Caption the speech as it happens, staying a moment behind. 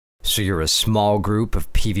So you're a small group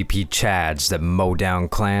of PvP chads that mow down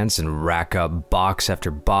clans and rack up box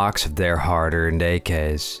after box of their hard-earned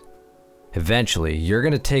AKs. Eventually, you're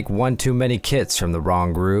gonna take one too many kits from the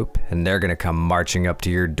wrong group, and they're gonna come marching up to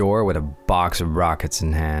your door with a box of rockets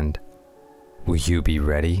in hand. Will you be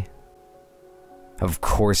ready? Of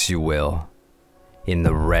course you will. In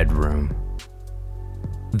the Red Room.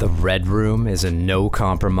 The Red Room is a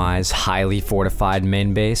no-compromise, highly fortified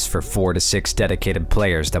main base for 4 to 6 dedicated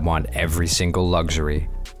players that want every single luxury.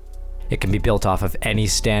 It can be built off of any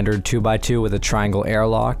standard 2x2 with a triangle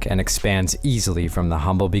airlock and expands easily from the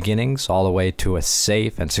humble beginnings all the way to a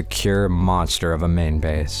safe and secure monster of a main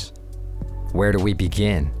base. Where do we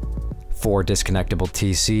begin? 4 disconnectable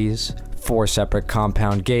TCs, 4 separate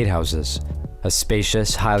compound gatehouses, a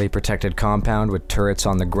spacious, highly protected compound with turrets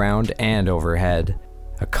on the ground and overhead,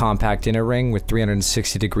 a compact inner ring with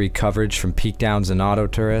 360-degree coverage from peekdowns and auto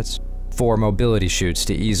turrets, 4 mobility chutes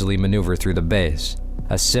to easily maneuver through the base,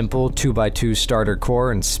 a simple 2x2 starter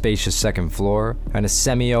core and spacious second floor, and a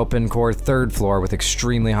semi-open core third floor with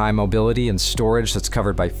extremely high mobility and storage that's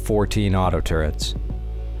covered by 14 auto turrets.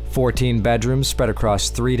 14 bedrooms spread across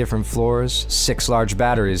 3 different floors, 6 large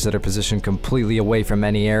batteries that are positioned completely away from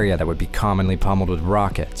any area that would be commonly pummeled with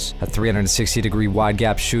rockets, a 360-degree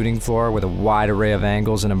wide-gap shooting floor with a wide array of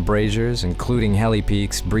angles and embrasures, including heli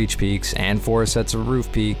peaks, breach peaks, and 4 sets of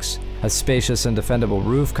roof peaks, a spacious and defendable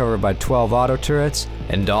roof covered by 12 auto turrets,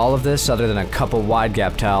 and all of this other than a couple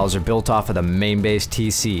wide-gap tiles are built off of the main base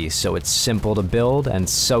TC, so it's simple to build and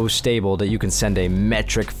so stable that you can send a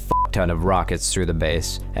metric ton of rockets through the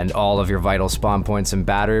base, and all of your vital spawn points and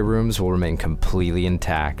battery rooms will remain completely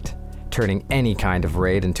intact, turning any kind of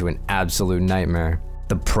raid into an absolute nightmare.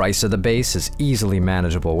 The price of the base is easily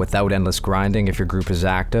manageable without endless grinding if your group is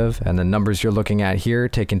active, and the numbers you're looking at here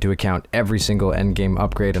take into account every single endgame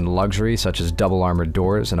upgrade and luxury such as double armored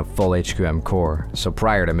doors and a full HQM core, so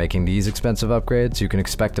prior to making these expensive upgrades, you can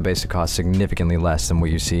expect the base to cost significantly less than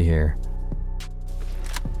what you see here.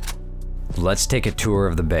 Let's take a tour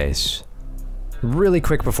of the base. Really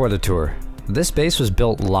quick before the tour, this base was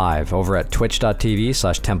built live over at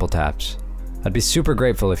twitch.tv/templetaps. I'd be super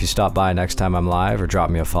grateful if you stop by next time I'm live or drop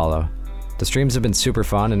me a follow. The streams have been super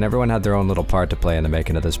fun and everyone had their own little part to play in the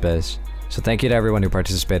making of this base. So thank you to everyone who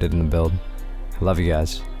participated in the build. I love you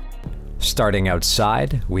guys. Starting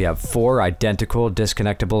outside, we have 4 identical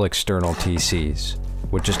disconnectable external TCs.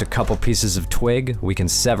 With just a couple pieces of twig, we can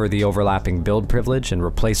sever the overlapping build privilege and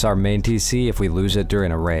replace our main TC if we lose it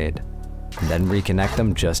during a raid, and then reconnect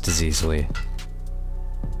them just as easily.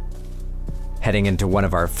 Heading into one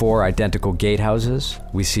of our 4 identical gatehouses,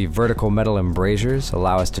 we see vertical metal embrasures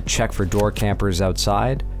allow us to check for door campers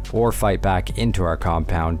outside or fight back into our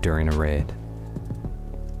compound during a raid.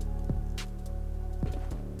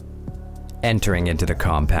 Entering into the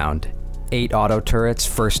compound, 8 auto turrets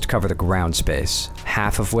first cover the ground space,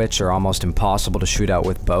 half of which are almost impossible to shoot out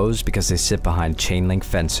with bows because they sit behind chain link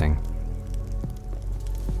fencing.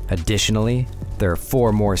 Additionally, there are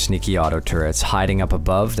 4 more sneaky auto turrets hiding up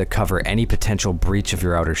above that cover any potential breach of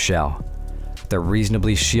your outer shell. They're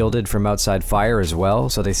reasonably shielded from outside fire as well,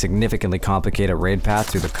 so they significantly complicate a raid path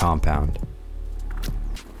through the compound.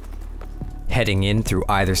 Heading in through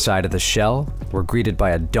either side of the shell, we're greeted by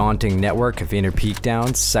a daunting network of inner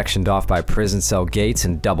peekdowns sectioned off by prison cell gates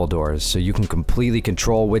and double doors, so you can completely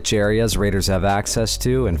control which areas raiders have access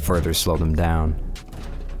to and further slow them down.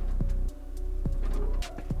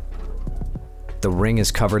 The ring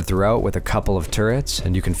is covered throughout with a couple of turrets,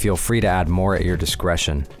 and you can feel free to add more at your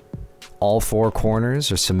discretion. All 4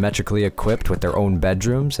 corners are symmetrically equipped with their own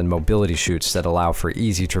bedrooms and mobility chutes that allow for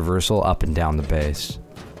easy traversal up and down the base.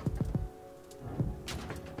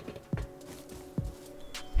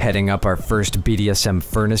 Heading up our first BDSM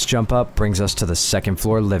furnace jump up brings us to the 2nd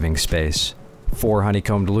floor living space. 4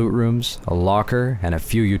 honeycombed loot rooms, a locker, and a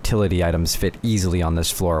few utility items fit easily on this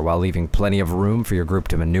floor while leaving plenty of room for your group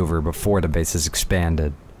to maneuver before the base is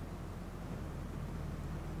expanded.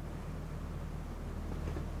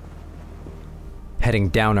 Heading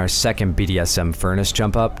down our 2nd BDSM furnace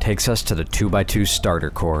jump up takes us to the 2x2 starter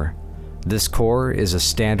core. This core is a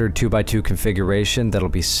standard 2x2 configuration that'll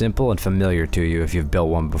be simple and familiar to you if you've built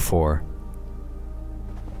one before.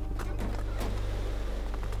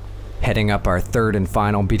 Heading up our 3rd and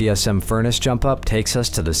final BDSM furnace jump up takes us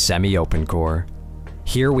to the semi-open core.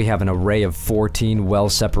 Here we have an array of 14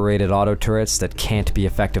 well-separated auto turrets that can't be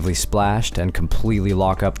effectively splashed and completely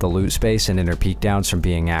lock up the loot space and inner peekdowns from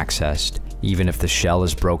being accessed, even if the shell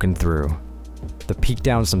is broken through. The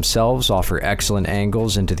peekdowns themselves offer excellent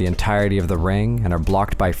angles into the entirety of the ring and are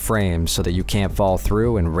blocked by frames so that you can't fall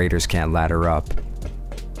through and raiders can't ladder up.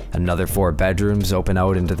 Another 4 bedrooms open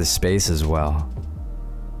out into the space as well.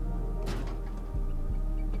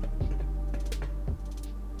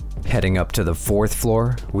 Heading up to the 4th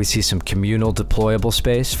floor, we see some communal deployable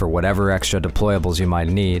space for whatever extra deployables you might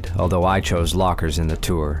need, although I chose lockers in the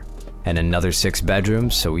tour. And another 6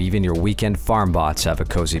 bedrooms, so even your weekend farm bots have a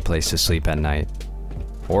cozy place to sleep at night.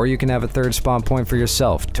 Or you can have a 3rd spawn point for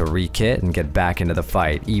yourself to re-kit and get back into the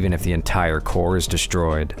fight even if the entire core is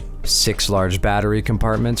destroyed. 6 large battery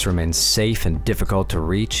compartments remain safe and difficult to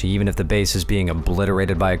reach even if the base is being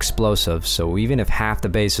obliterated by explosives, so even if half the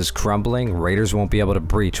base is crumbling, raiders won't be able to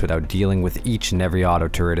breach without dealing with each and every auto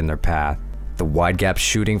turret in their path. The Widegap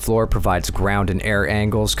shooting floor provides ground and air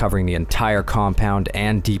angles covering the entire compound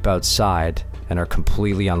and deep outside, and are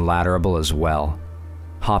completely unladderable as well.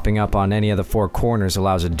 Hopping up on any of the 4 corners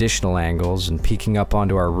allows additional angles, and peeking up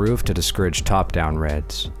onto our roof to discourage top-down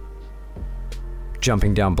raids.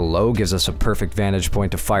 Jumping down below gives us a perfect vantage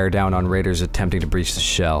point to fire down on raiders attempting to breach the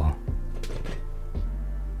shell.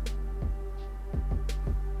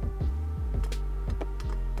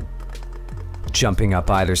 Jumping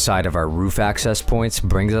up either side of our roof access points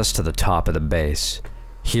brings us to the top of the base.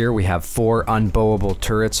 Here we have 4 unbowable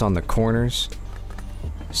turrets on the corners,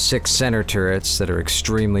 6 center turrets that are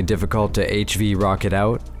extremely difficult to HV rocket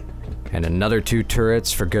out, and another 2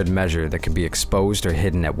 turrets for good measure that can be exposed or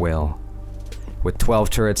hidden at will. With 12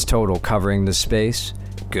 turrets total covering the space,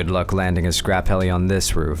 good luck landing a scrap heli on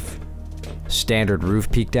this roof. Standard roof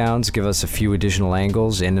peekdowns give us a few additional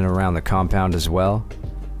angles in and around the compound as well,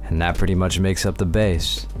 and that pretty much makes up the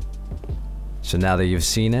base. So now that you've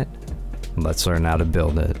seen it, let's learn how to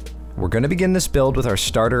build it. We're going to begin this build with our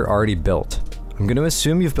starter already built. I'm going to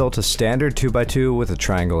assume you've built a standard 2x2 with a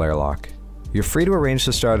triangle airlock. You're free to arrange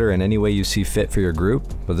the starter in any way you see fit for your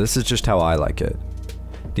group, but this is just how I like it.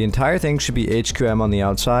 The entire thing should be HQM on the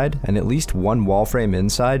outside, and at least 1 wall frame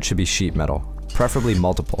inside should be sheet metal, preferably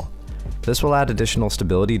multiple. This will add additional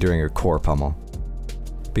stability during your core pummel.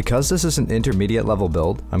 Because this is an intermediate level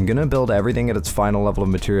build, I'm going to build everything at its final level of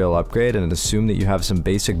material upgrade and assume that you have some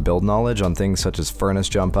basic build knowledge on things such as furnace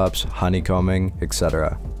jump ups, honeycombing,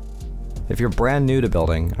 etc. If you're brand new to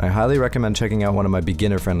building, I highly recommend checking out one of my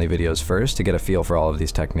beginner friendly videos first to get a feel for all of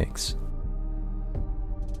these techniques.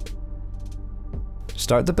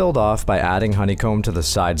 Start the build off by adding honeycomb to the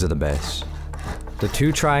sides of the base. The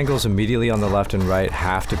 2 triangles immediately on the left and right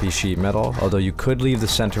have to be sheet metal, although you could leave the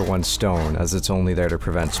center one stone as it's only there to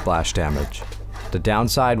prevent splash damage. The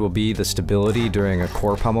downside will be the stability during a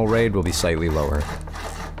core pummel raid will be slightly lower.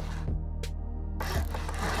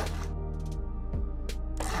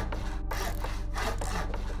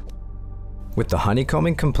 With the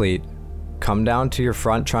honeycombing complete, come down to your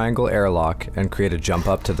front triangle airlock and create a jump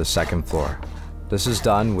up to the 2nd floor. This is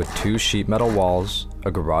done with 2 sheet metal walls,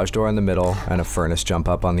 a garage door in the middle, and a furnace jump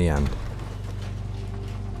up on the end.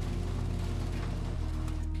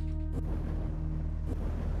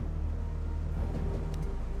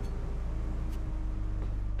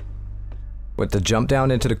 With the jump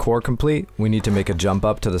down into the core complete, we need to make a jump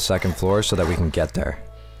up to the 2nd floor so that we can get there.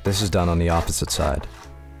 This is done on the opposite side.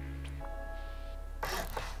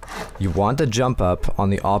 You want to jump up on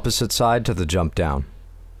the opposite side to the jump down.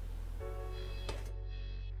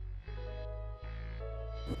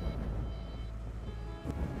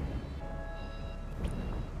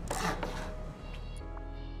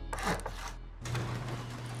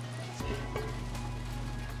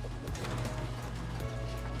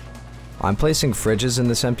 I'm placing fridges in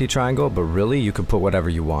this empty triangle, but really you could put whatever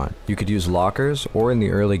you want. You could use lockers, or in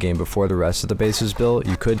the early game before the rest of the base is built,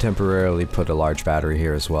 you could temporarily put a large battery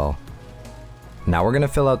here as well. Now we're going to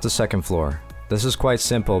fill out the 2nd floor. This is quite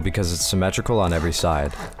simple because it's symmetrical on every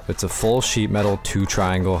side. It's a full sheet metal 2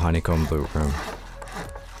 triangle honeycomb loot room.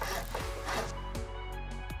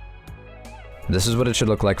 This is what it should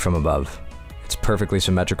look like from above. It's perfectly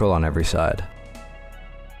symmetrical on every side.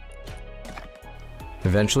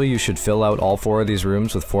 Eventually you should fill out all 4 of these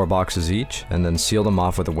rooms with 4 boxes each, and then seal them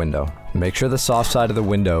off with a window. Make sure the soft side of the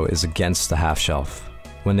window is against the half shelf.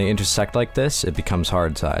 When they intersect like this, it becomes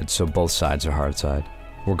hard side, so both sides are hard side.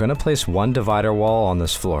 We're going to place 1 divider wall on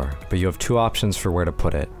this floor, but you have 2 options for where to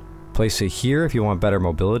put it. Place it here if you want better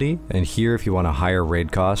mobility, and here if you want a higher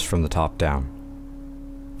raid cost from the top down.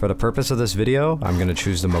 For the purpose of this video, I'm going to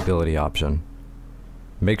choose the mobility option.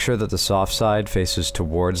 Make sure that the soft side faces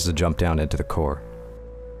towards the jump down into the core.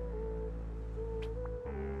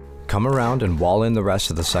 Come around and wall in the rest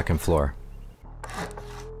of the 2nd floor.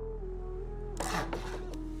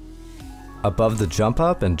 Above the jump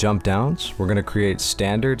up and jump downs, we're going to create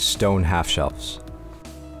standard stone half shelves.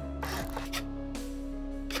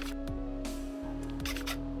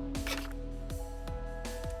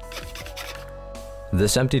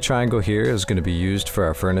 This empty triangle here is going to be used for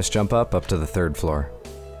our furnace jump up to the 3rd floor.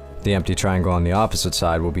 The empty triangle on the opposite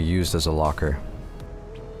side will be used as a locker.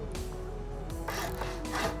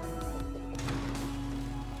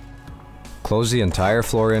 Close the entire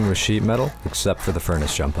floor in with sheet metal, except for the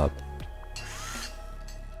furnace jump up.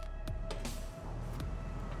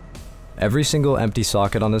 Every single empty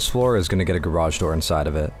socket on this floor is going to get a garage door inside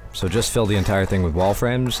of it, so just fill the entire thing with wall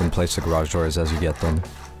frames and place the garage doors as you get them.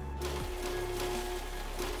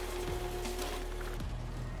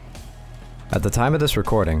 At the time of this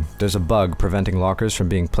recording, there's a bug preventing lockers from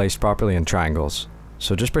being placed properly in triangles,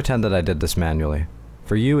 so just pretend that I did this manually.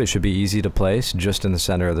 For you, it should be easy to place just in the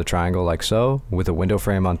center of the triangle like so, with a window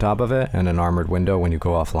frame on top of it and an armored window when you go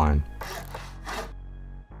offline.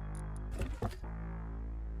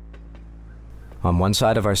 On one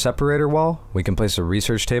side of our separator wall, we can place a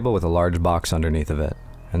research table with a large box underneath of it.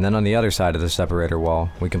 And then on the other side of the separator wall,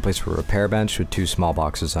 we can place a repair bench with 2 small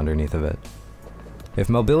boxes underneath of it. If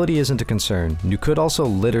mobility isn't a concern, you could also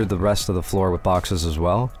litter the rest of the floor with boxes as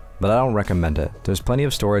well, but I don't recommend it. There's plenty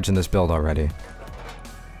of storage in this build already.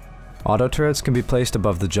 Auto turrets can be placed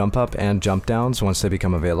above the jump up and jump downs once they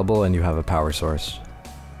become available and you have a power source.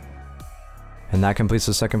 And that completes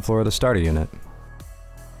the 2nd floor of the starter unit.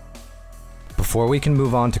 Before we can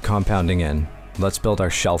move on to compounding in, let's build our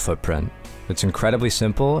shell footprint. It's incredibly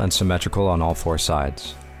simple and symmetrical on all 4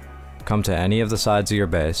 sides. Come to any of the sides of your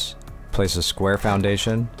base, place a square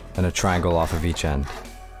foundation and a triangle off of each end.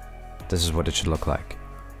 This is what it should look like.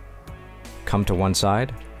 Come to one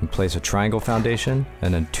side and place a triangle foundation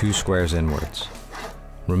and then 2 squares inwards.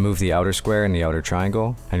 Remove the outer square and the outer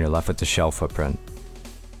triangle and you're left with the shell footprint.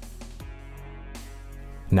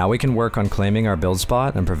 Now we can work on claiming our build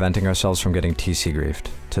spot and preventing ourselves from getting TC griefed.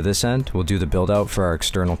 To this end, we'll do the build out for our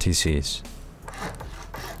external TCs.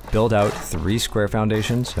 Build out 3 square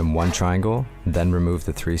foundations and 1 triangle, then remove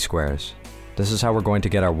the 3 squares. This is how we're going to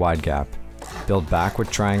get our wide gap. Build back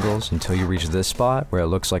with triangles until you reach this spot where it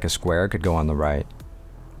looks like a square could go on the right.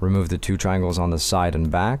 Remove the 2 triangles on the side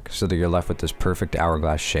and back so that you're left with this perfect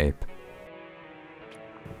hourglass shape.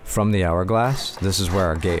 From the hourglass, this is where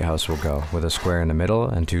our gatehouse will go, with a square in the middle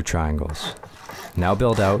and 2 triangles. Now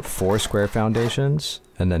build out 4 square foundations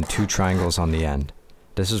and then 2 triangles on the end.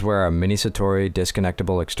 This is where our mini Satori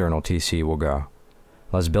disconnectable external TC will go.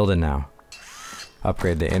 Let's build it now.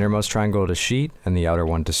 Upgrade the innermost triangle to sheet and the outer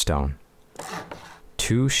one to stone.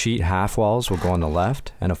 2 sheet half walls will go on the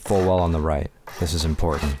left and a full wall on the right. This is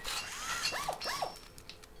important.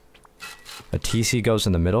 A TC goes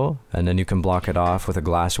in the middle, and then you can block it off with a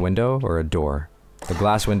glass window or a door. The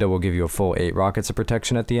glass window will give you a full 8 rockets of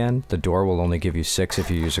protection at the end. The door will only give you 6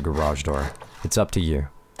 if you use a garage door. It's up to you.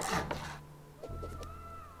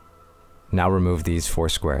 Now remove these 4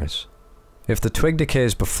 squares. If the twig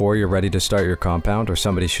decays before you're ready to start your compound or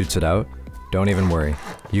somebody shoots it out, don't even worry.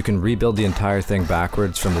 You can rebuild the entire thing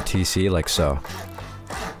backwards from the TC like so.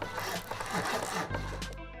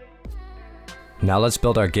 Now let's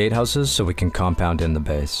build our gatehouses so we can compound in the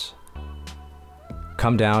base.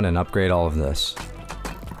 Come down and upgrade all of this.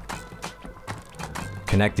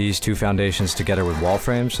 Connect these 2 foundations together with wall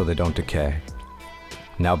frames so they don't decay.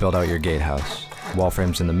 Now build out your gatehouse. Wall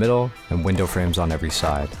frames in the middle and window frames on every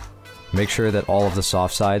side. Make sure that all of the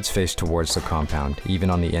soft sides face towards the compound, even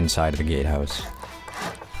on the inside of the gatehouse.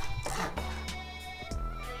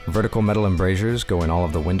 Vertical metal embrasures go in all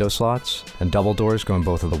of the window slots, and double doors go in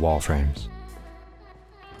both of the wall frames.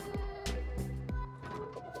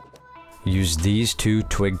 Use these 2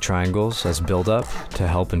 twig triangles as build-up to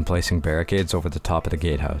help in placing barricades over the top of the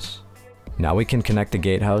gatehouse. Now we can connect the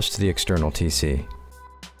gatehouse to the external TC.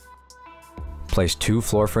 Place 2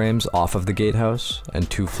 floor frames off of the gatehouse and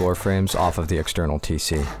 2 floor frames off of the external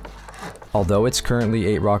TC. Although it's currently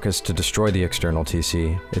 8 rockets to destroy the external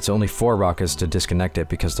TC, it's only 4 rockets to disconnect it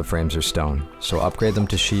because the frames are stone, so upgrade them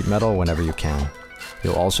to sheet metal whenever you can.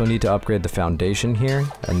 You'll also need to upgrade the foundation here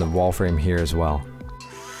and the wall frame here as well.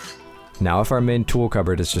 Now if our main tool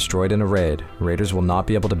cupboard is destroyed in a raid, raiders will not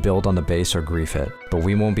be able to build on the base or grief it, but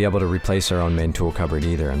we won't be able to replace our own main tool cupboard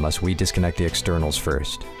either unless we disconnect the externals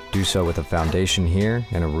first. Do so with a foundation here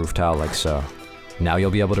and a roof tile like so. Now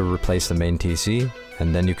you'll be able to replace the main TC,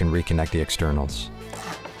 and then you can reconnect the externals.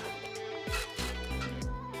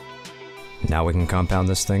 Now we can compound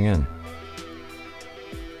this thing in.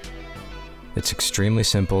 It's extremely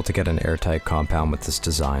simple to get an airtight compound with this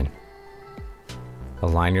design.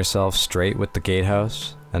 Align yourself straight with the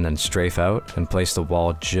gatehouse, and then strafe out and place the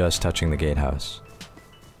wall just touching the gatehouse.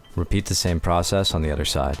 Repeat the same process on the other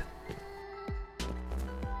side.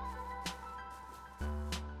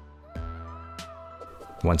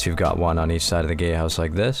 Once you've got one on each side of the gatehouse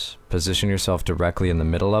like this, position yourself directly in the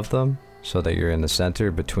middle of them so that you're in the center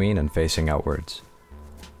between and facing outwards.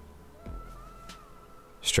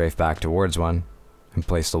 Strafe back towards one and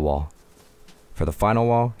place the wall. For the final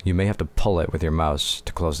wall, you may have to pull it with your mouse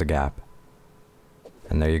to close the gap.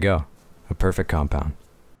 And there you go, a perfect compound.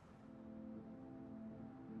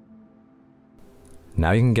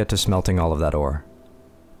 Now you can get to smelting all of that ore.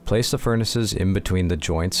 Place the furnaces in between the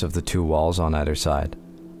joints of the two walls on either side.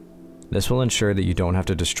 This will ensure that you don't have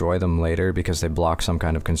to destroy them later because they block some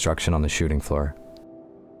kind of construction on the shooting floor.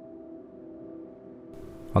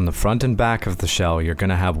 On the front and back of the shell, you're going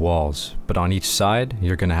to have walls, but on each side,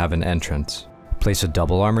 you're going to have an entrance. Place a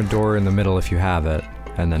double armored door in the middle if you have it,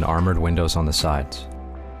 and then armored windows on the sides.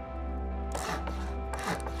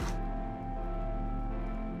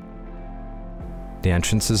 The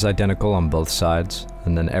entrance is identical on both sides,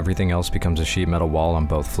 and then everything else becomes a sheet metal wall on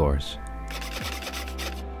both floors.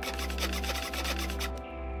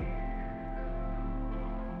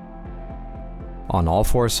 On all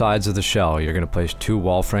four sides of the shell, you're going to place two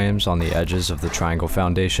wall frames on the edges of the triangle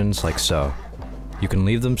foundations like so. You can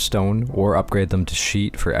leave them stone or upgrade them to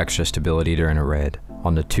sheet for extra stability during a raid.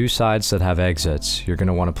 On the two sides that have exits, you're going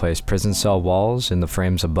to want to place prison cell walls in the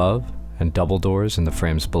frames above and double doors in the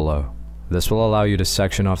frames below. This will allow you to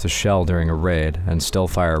section off the shell during a raid and still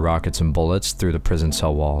fire rockets and bullets through the prison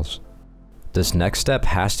cell walls. This next step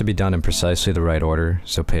has to be done in precisely the right order,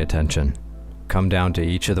 so pay attention. Come down to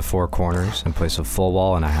each of the four corners and place a full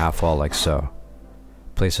wall and a half wall like so.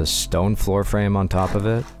 Place a stone floor frame on top of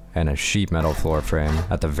it and a sheet metal floor frame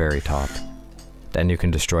at the very top. Then you can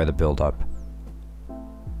destroy the buildup.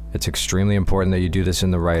 It's extremely important that you do this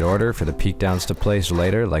in the right order for the peekdowns to place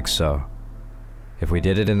later like so. If we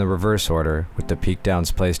did it in the reverse order, with the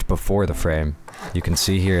peekdowns placed before the frame, you can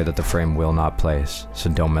see here that the frame will not place, so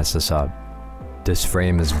don't mess this up. This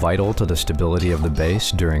frame is vital to the stability of the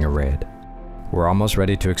base during a raid. We're almost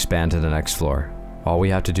ready to expand to the next floor. All we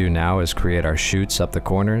have to do now is create our chutes up the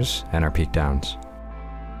corners and our peekdowns.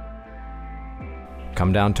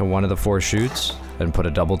 Come down to one of the four chutes and put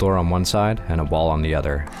a double door on one side and a wall on the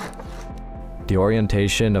other. The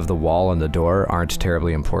orientation of the wall and the door aren't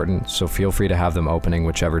terribly important, so feel free to have them opening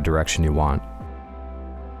whichever direction you want.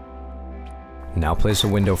 Now place a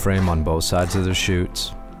window frame on both sides of the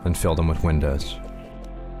chutes and fill them with windows.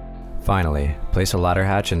 Finally, place a ladder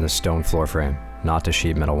hatch in the stone floor frame, not the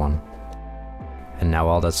sheet metal one. And now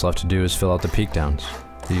all that's left to do is fill out the peekdowns.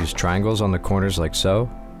 You use triangles on the corners like so,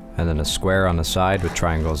 and then a square on the side with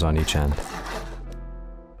triangles on each end.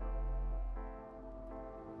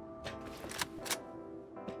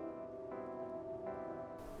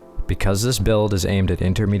 Because this build is aimed at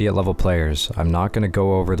intermediate level players, I'm not going to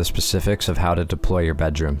go over the specifics of how to deploy your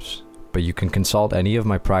bedrooms. But you can consult any of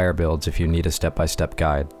my prior builds if you need a step-by-step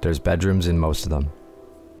guide. There's bedrooms in most of them.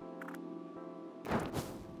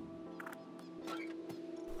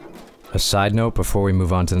 A side note before we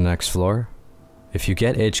move on to the next floor. If you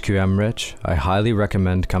get HQM rich, I highly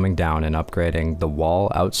recommend coming down and upgrading the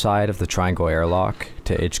wall outside of the triangle airlock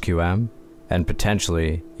to HQM, and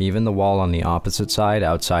potentially even the wall on the opposite side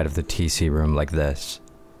outside of the TC room like this.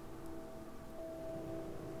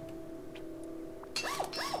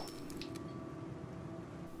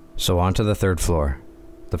 So on to the third floor.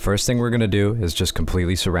 The first thing we're going to do is just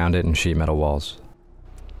completely surround it in sheet metal walls.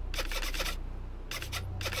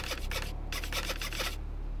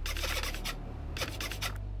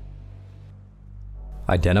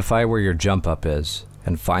 Identify where your jump up is,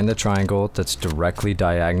 and find the triangle that's directly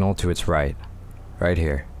diagonal to its right. Right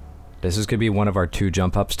here. This is going to be one of our two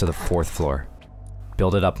jump ups to the fourth floor.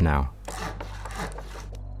 Build it up now.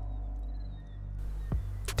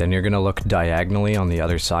 Then you're going to look diagonally on the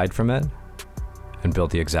other side from it, and build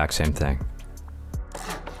the exact same thing.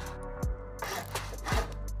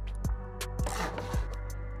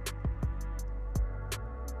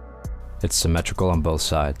 It's symmetrical on both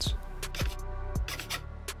sides.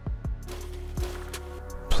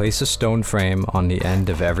 Place a stone frame on the end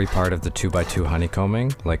of every part of the 2x2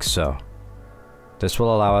 honeycombing, like so. This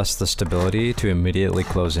will allow us the stability to immediately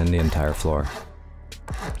close in the entire floor.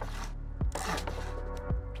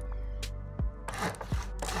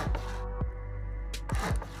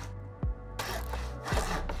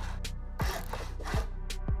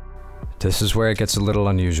 This is where it gets a little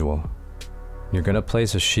unusual. You're going to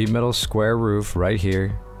place a sheet metal square roof right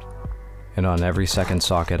here, and on every second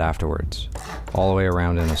socket afterwards, all the way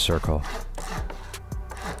around in a circle.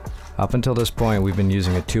 Up until this point we've been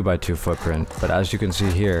using a 2x2 footprint, but as you can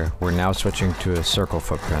see here, we're now switching to a circle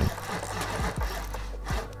footprint.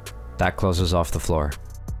 That closes off the floor.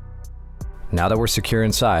 Now that we're secure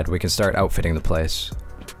inside, we can start outfitting the place.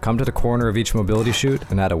 Come to the corner of each mobility chute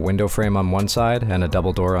and add a window frame on one side and a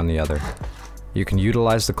double door on the other. You can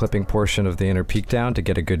utilize the clipping portion of the inner peekdown to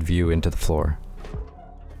get a good view into the floor.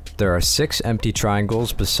 There are 6 empty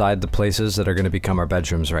triangles beside the places that are going to become our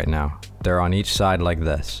bedrooms right now. They're on each side like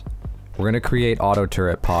this. We're going to create auto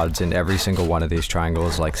turret pods in every single one of these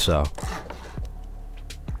triangles like so.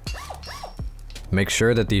 Make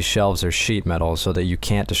sure that these shelves are sheet metal so that you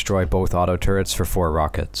can't destroy both auto turrets for 4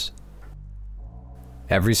 rockets.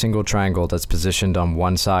 Every single triangle that's positioned on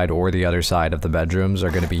one side or the other side of the bedrooms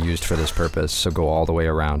are going to be used for this purpose, so go all the way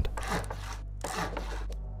around.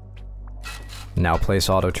 Now place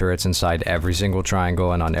auto turrets inside every single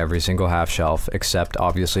triangle and on every single half shelf, except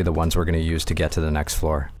obviously the ones we're going to use to get to the next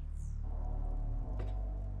floor.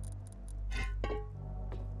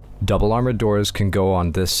 Double armored doors can go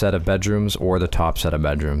on this set of bedrooms or the top set of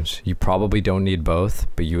bedrooms. You probably don't need both,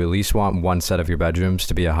 but you at least want one set of your bedrooms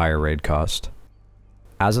to be a higher raid cost.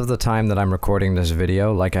 As of the time that I'm recording this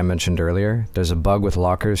video, like I mentioned earlier, there's a bug with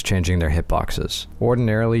lockers changing their hitboxes.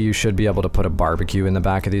 Ordinarily, you should be able to put a barbecue in the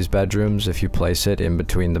back of these bedrooms if you place it in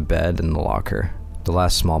between the bed and the locker. The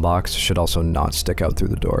last small box should also not stick out through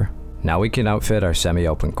the door. Now we can outfit our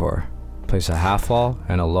semi-open core. Place a half wall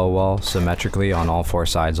and a low wall symmetrically on all 4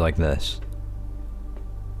 sides like this.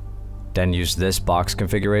 Then use this box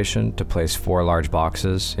configuration to place 4 large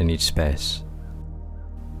boxes in each space.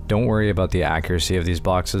 Don't worry about the accuracy of these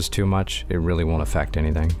boxes too much, it really won't affect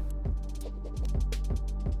anything.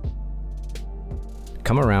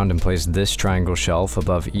 Come around and place this triangle shelf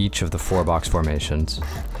above each of the 4 box formations.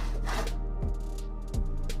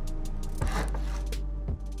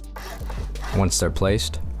 Once they're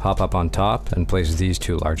placed, hop up on top and place these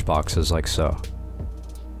 2 large boxes like so.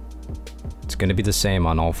 It's going to be the same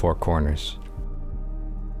on all 4 corners.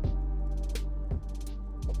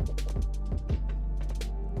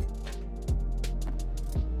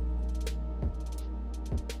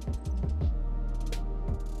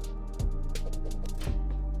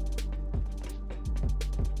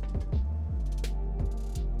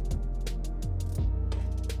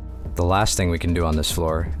 The last thing we can do on this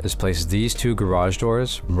floor is place these 2 garage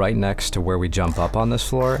doors right next to where we jump up on this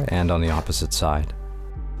floor and on the opposite side.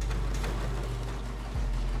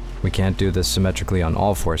 We can't do this symmetrically on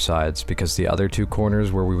all 4 sides because the other 2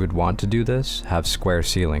 corners where we would want to do this have square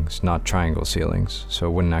ceilings, not triangle ceilings, so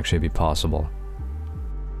it wouldn't actually be possible.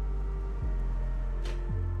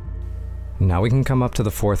 Now we can come up to the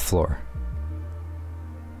 4th floor.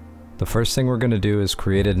 The first thing we're going to do is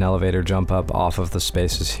create an elevator jump up off of the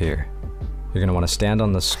spaces here. You're going to want to stand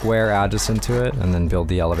on the square adjacent to it and then build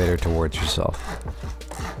the elevator towards yourself.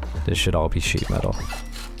 This should all be sheet metal.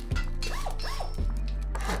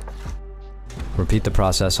 Repeat the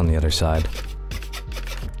process on the other side.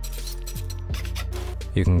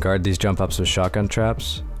 You can guard these jump ups with shotgun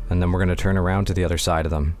traps, and then we're going to turn around to the other side of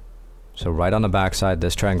them. So right on the back side,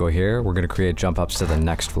 this triangle here, we're going to create jump ups to the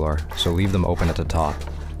next floor, so leave them open at the top.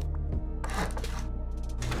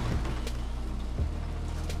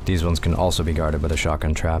 These ones can also be guarded with a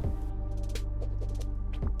shotgun trap.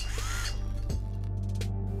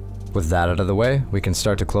 With that out of the way, we can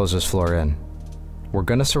start to close this floor in. We're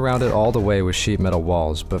going to surround it all the way with sheet metal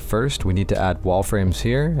walls, but first we need to add wall frames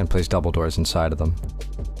here and place double doors inside of them.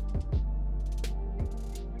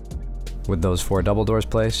 With those 4 double doors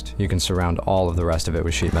placed, you can surround all of the rest of it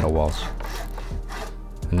with sheet metal walls.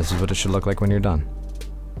 And this is what it should look like when you're done.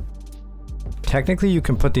 Technically, you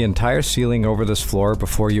can put the entire ceiling over this floor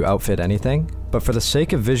before you outfit anything, but for the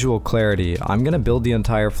sake of visual clarity, I'm going to build the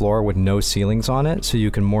entire floor with no ceilings on it so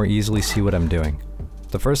you can more easily see what I'm doing.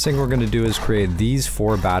 The first thing we're going to do is create these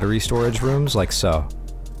 4 battery storage rooms like so.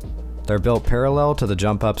 They're built parallel to the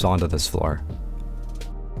jump ups onto this floor.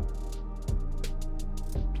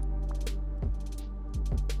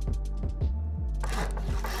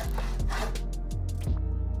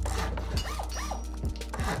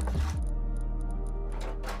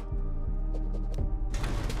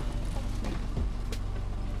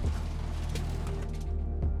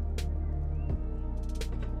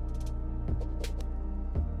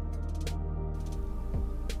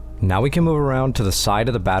 Now we can move around to the side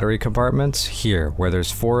of the battery compartments here, where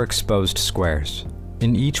there's 4 exposed squares.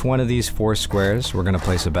 In each one of these 4 squares, we're going to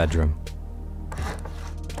place a bedroom.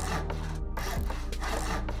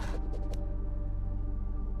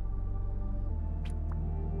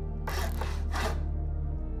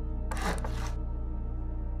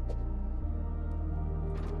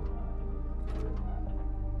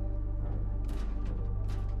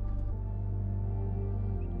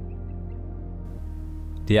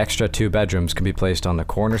 The extra 2 bedrooms can be placed on the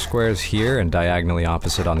corner squares here and diagonally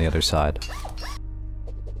opposite on the other side.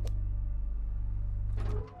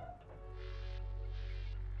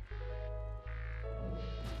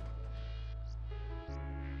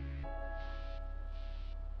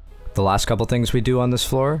 The last couple things we do on this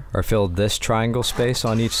floor are fill this triangle space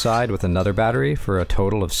on each side with another battery for a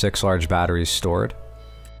total of 6 large batteries stored.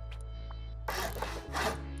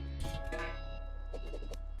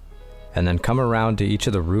 And then come around to each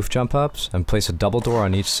of the roof jump ups and place a double door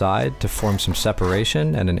on each side to form some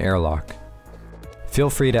separation and an airlock. Feel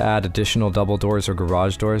free to add additional double doors or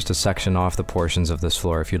garage doors to section off the portions of this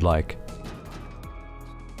floor if you'd like.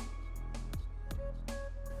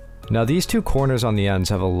 Now these two corners on the ends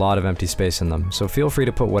have a lot of empty space in them, so feel free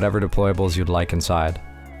to put whatever deployables you'd like inside.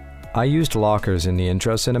 I used lockers in the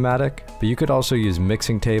intro cinematic, but you could also use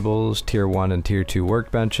mixing tables, tier 1 and tier 2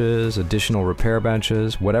 workbenches, additional repair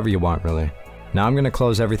benches, whatever you want really. Now I'm going to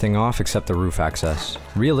close everything off except the roof access.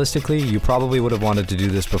 Realistically, you probably would have wanted to do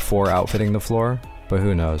this before outfitting the floor, but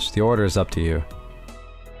who knows, the order is up to you.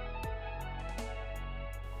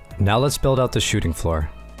 Now let's build out the shooting floor.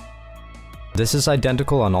 This is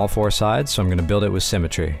identical on all 4 sides, so I'm going to build it with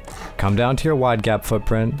symmetry. Come down to your wide gap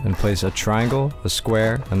footprint and place a triangle, a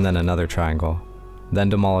square, and then another triangle. Then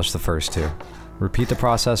demolish the first 2. Repeat the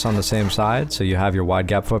process on the same side so you have your wide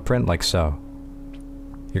gap footprint like so.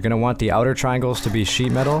 You're going to want the outer triangles to be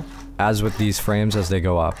sheet metal, as with these frames as they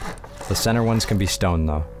go up. The center ones can be stone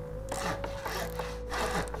though.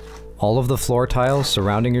 All of the floor tiles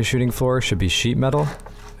surrounding your shooting floor should be sheet metal,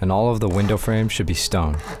 and all of the window frames should be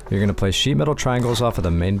stone. You're going to place sheet metal triangles off of the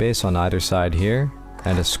main base on either side here,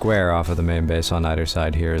 and a square off of the main base on either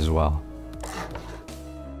side here as well.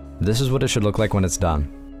 This is what it should look like when it's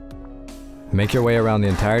done. Make your way around the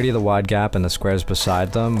entirety of the wide gap and the squares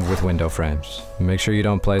beside them with window frames. Make sure you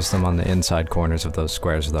don't place them on the inside corners of those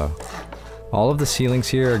squares though. All of the ceilings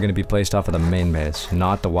here are going to be placed off of the main base,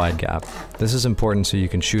 not the wide gap. This is important so you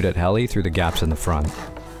can shoot at heli through the gaps in the front.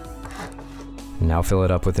 Now fill it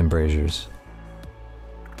up with embrasures.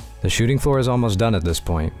 The shooting floor is almost done at this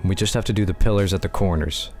point. We just have to do the pillars at the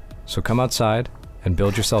corners. So come outside and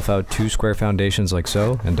build yourself out 2 square foundations like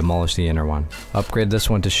so and demolish the inner one. Upgrade this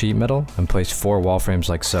one to sheet metal and place 4 wall frames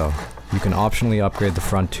like so. You can optionally upgrade the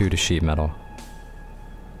front 2 to sheet metal.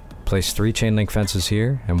 Place 3 chain link fences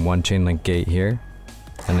here and 1 chain link gate here,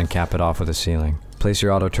 and then cap it off with a ceiling. Place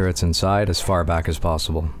your auto turrets inside as far back as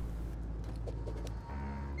possible.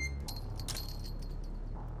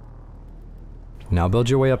 Now build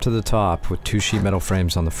your way up to the top with 2 sheet metal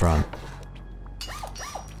frames on the front.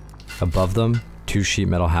 Above them, 2 sheet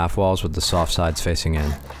metal half walls with the soft sides facing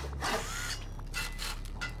in.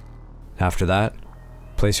 After that,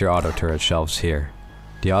 place your auto turret shelves here.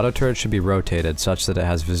 The auto turret should be rotated such that it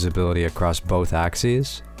has visibility across both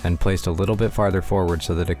axes, and placed a little bit farther forward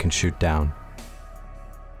so that it can shoot down.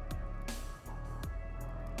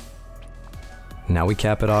 Now we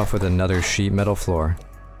cap it off with another sheet metal floor.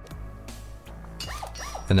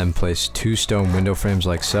 And then place 2 stone window frames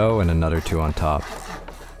like so and another 2 on top.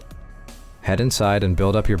 Head inside and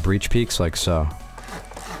build up your breach peaks like so.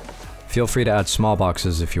 Feel free to add small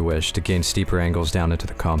boxes if you wish to gain steeper angles down into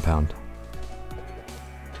the compound.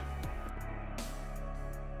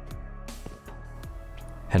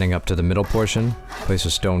 Heading up to the middle portion, place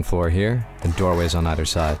a stone floor here and doorways on either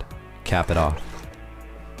side. Cap it off.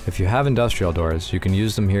 If you have industrial doors, you can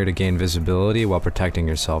use them here to gain visibility while protecting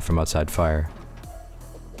yourself from outside fire.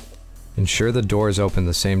 Ensure the doors open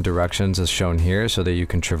the same directions as shown here so that you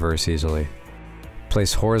can traverse easily.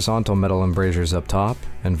 Place horizontal metal embrasures up top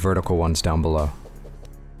and vertical ones down below.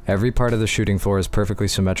 Every part of the shooting floor is perfectly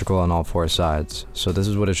symmetrical on all 4 sides, so this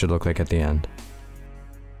is what it should look like at the end.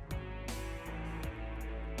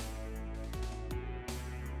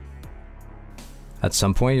 At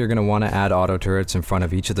some point you're going to want to add auto turrets in front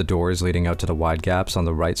of each of the doors leading out to the wide gaps on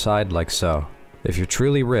the right side like so. If you're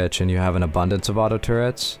truly rich and you have an abundance of auto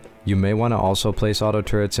turrets, you may want to also place auto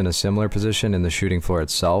turrets in a similar position in the shooting floor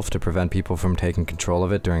itself to prevent people from taking control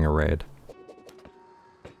of it during a raid.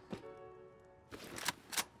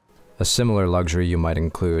 A similar luxury you might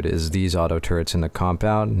include is these auto turrets in the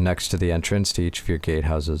compound next to the entrance to each of your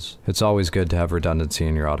gatehouses. It's always good to have redundancy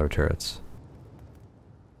in your auto turrets.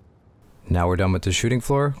 Now we're done with the shooting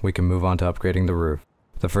floor, we can move on to upgrading the roof.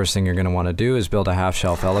 The first thing you're going to want to do is build a half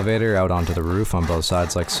shelf elevator out onto the roof on both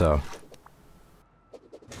sides like so.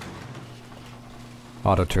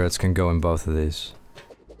 Auto turrets can go in both of these.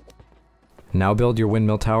 Now build your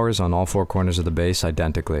windmill towers on all 4 corners of the base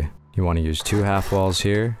identically. You want to use 2 half walls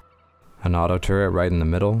here, an auto turret right in the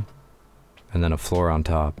middle, and then a floor on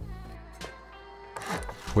top.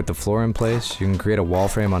 With the floor in place, you can create a wall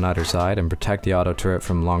frame on either side and protect the auto turret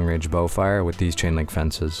from long-range bow fire with these chain link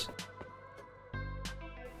fences.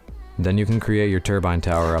 Then you can create your turbine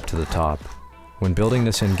tower up to the top. When building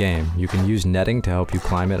this in-game, you can use netting to help you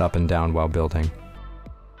climb it up and down while building.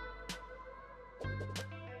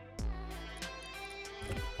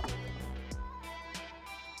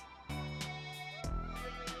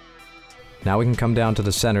 Now we can come down to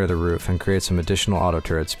the center of the roof and create some additional auto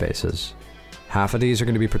turret spaces. Half of these are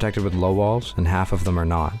going to be protected with low walls, and half of them are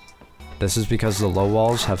not. This is because the low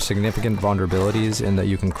walls have significant vulnerabilities in that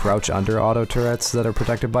you can crouch under auto turrets that are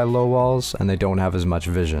protected by low walls, and they don't have as much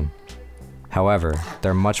vision. However,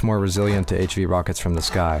 they're much more resilient to HV rockets from the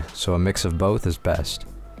sky, so a mix of both is best.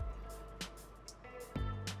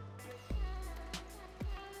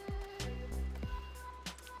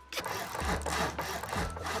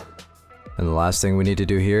 And the last thing we need to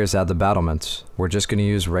do here is add the battlements. We're just going to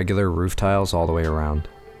use regular roof tiles all the way around.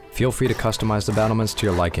 Feel free to customize the battlements to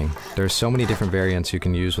your liking. There's so many different variants you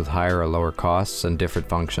can use with higher or lower costs and different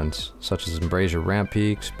functions, such as embrasure ramp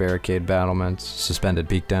peaks, barricade battlements, suspended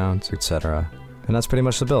peekdowns, etc. And that's pretty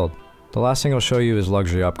much the build. The last thing I'll show you is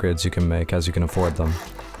luxury upgrades you can make as you can afford them.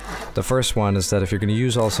 The first one is that if you're going to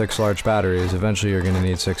use all 6 large batteries, eventually you're going to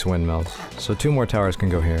need 6 windmills, so 2 more towers can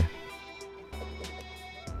go here.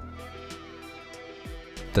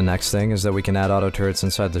 The next thing is that we can add auto turrets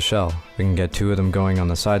inside the shell. We can get 2 of them going on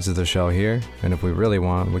the sides of the shell here, and if we really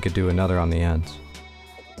want, we could do another on the ends.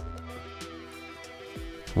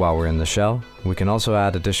 While we're in the shell, we can also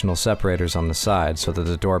add additional separators on the side so that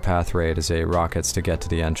the door path rate is 8 rockets to get to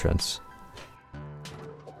the entrance.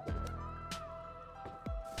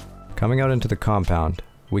 Coming out into the compound,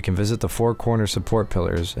 we can visit the 4 corner support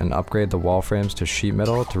pillars and upgrade the wall frames to sheet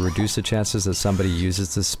metal to reduce the chances that somebody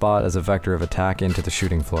uses this spot as a vector of attack into the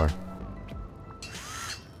shooting floor.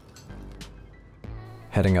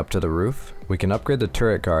 Heading up to the roof, we can upgrade the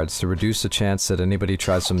turret guards to reduce the chance that anybody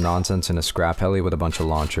tries some nonsense in a scrap heli with a bunch of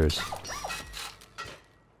launchers.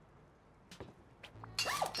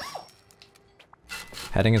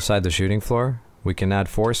 Heading inside the shooting floor, we can add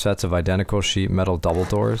 4 sets of identical sheet metal double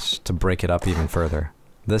doors to break it up even further.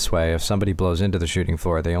 This way, if somebody blows into the shooting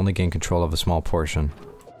floor, they only gain control of a small portion.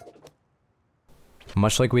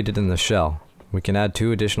 Much like we did in the shell, we can add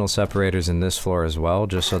 2 additional separators in this floor as well,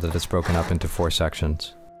 just so that it's broken up into 4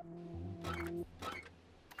 sections.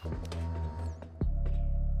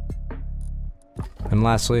 And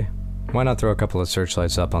lastly, why not throw a couple of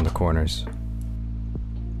searchlights up on the corners?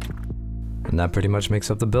 And that pretty much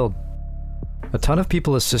makes up the build. A ton of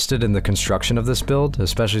people assisted in the construction of this build,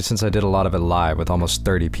 especially since I did a lot of it live with almost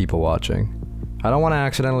 30 people watching. I don't want to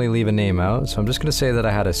accidentally leave a name out, so I'm just going to say that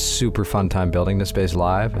I had a super fun time building this base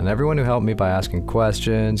live, and everyone who helped me by asking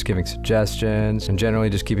questions, giving suggestions, and generally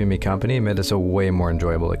just keeping me company made this a way more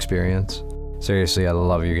enjoyable experience. Seriously, I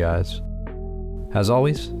love you guys. As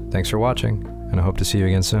always, thanks for watching, and I hope to see you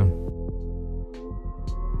again soon.